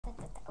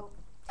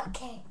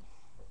Okay.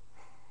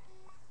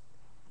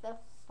 The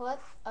Foot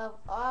of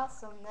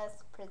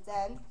Awesomeness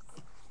presents.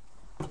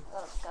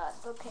 Oh God.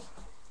 Okay.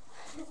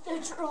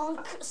 The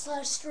drunk /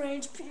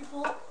 strange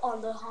people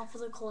on the top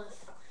of the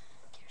cliff.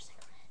 Get your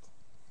cigarette.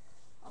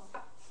 Oh.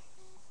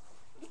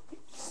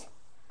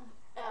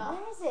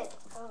 Where is it?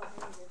 Oh,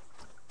 there it is.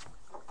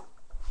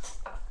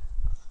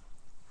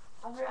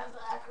 I'll be right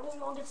back. We're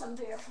gonna get some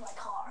beer for my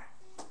car.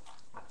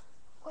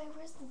 Wait,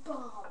 where's the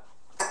bomb?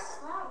 I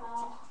don't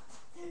know.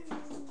 There it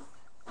is.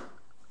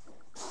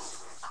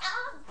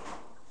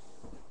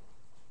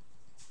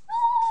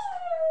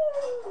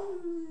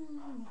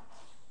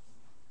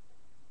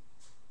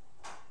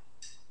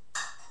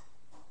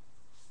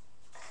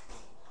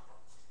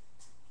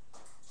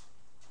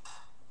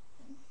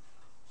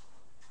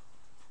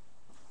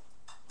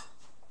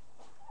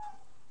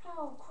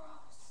 Oh,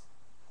 gross.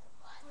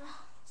 What?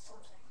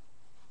 Something.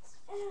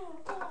 Oh,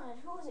 God.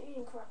 Who was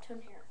eating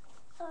cartoon here?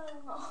 I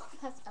don't know.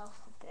 That's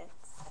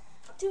alphabets.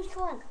 Dude,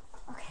 come on.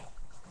 Okay.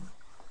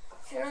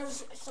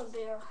 Here's some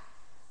beer.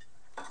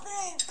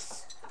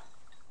 Thanks.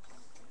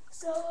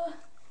 So,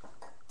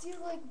 do you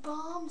like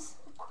bombs?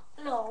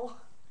 No.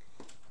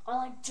 I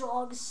like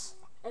drugs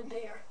and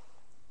beer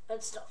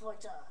and stuff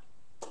like that.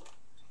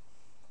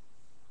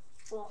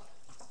 Well,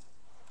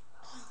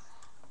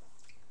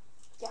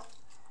 yeah.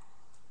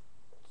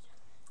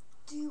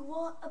 Do you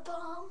want a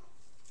bomb?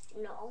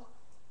 No.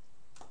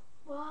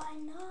 Why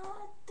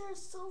not? They're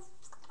so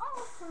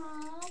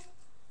awesome.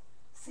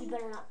 You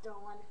better not throw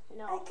one.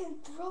 No. I can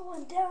throw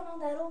one down on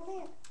that old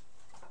man.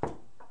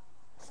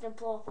 It's gonna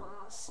blow up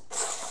on us.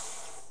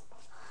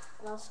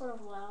 That was sort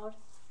of loud.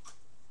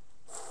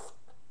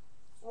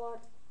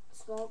 What?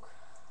 Smoke?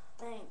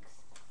 Thanks.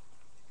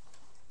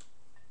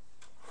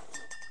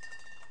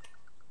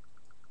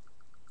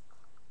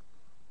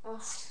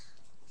 Ugh.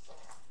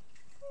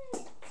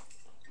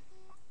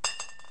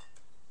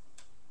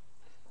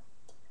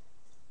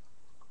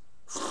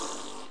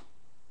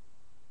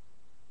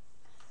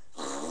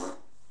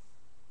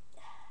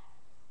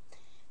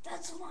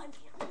 That's my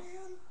beer,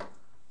 man.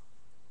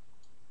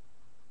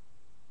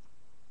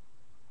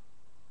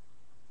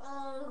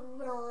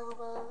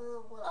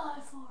 I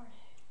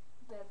farted.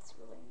 That's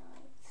really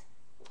nice.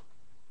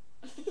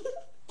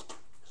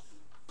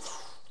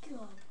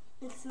 God,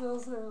 it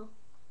smells now.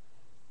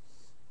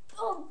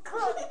 Oh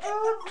God,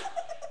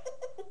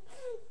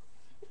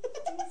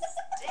 you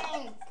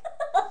stink.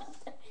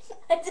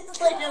 I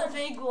just like a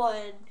big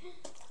one.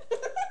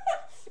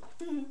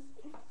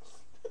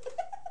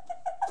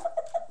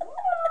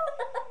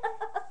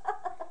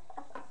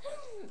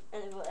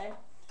 Anyway.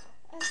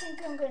 I think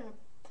I'm gonna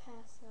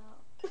pass out.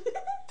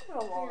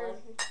 Come on. Here,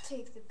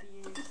 take the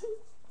beer.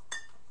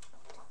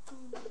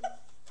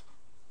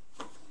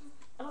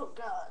 Oh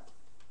God.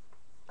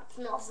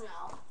 Smells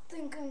now. I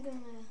think I'm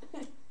gonna.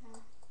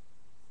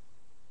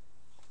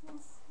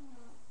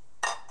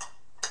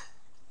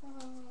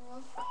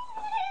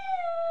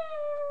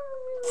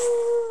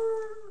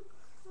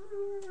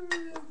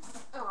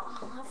 Oh,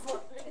 I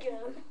farted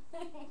again.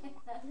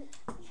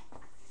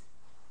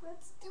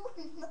 Let's do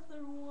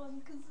another one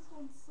because this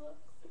one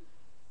sucks.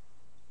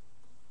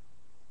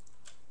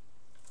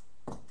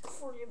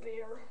 For your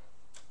beer.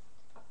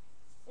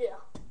 Yeah,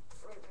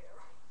 for your beer.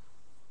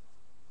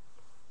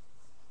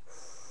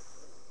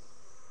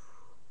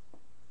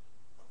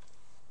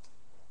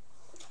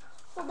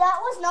 So that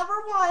was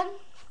number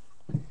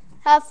 1.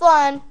 Have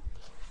fun.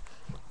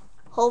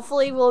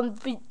 Hopefully we'll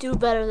do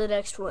better the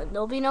next one.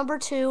 There'll be number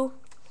 2.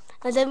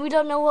 And then we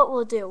don't know what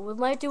we'll do. We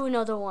might do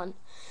another one.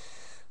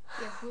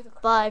 Yeah,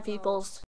 bye, peoples.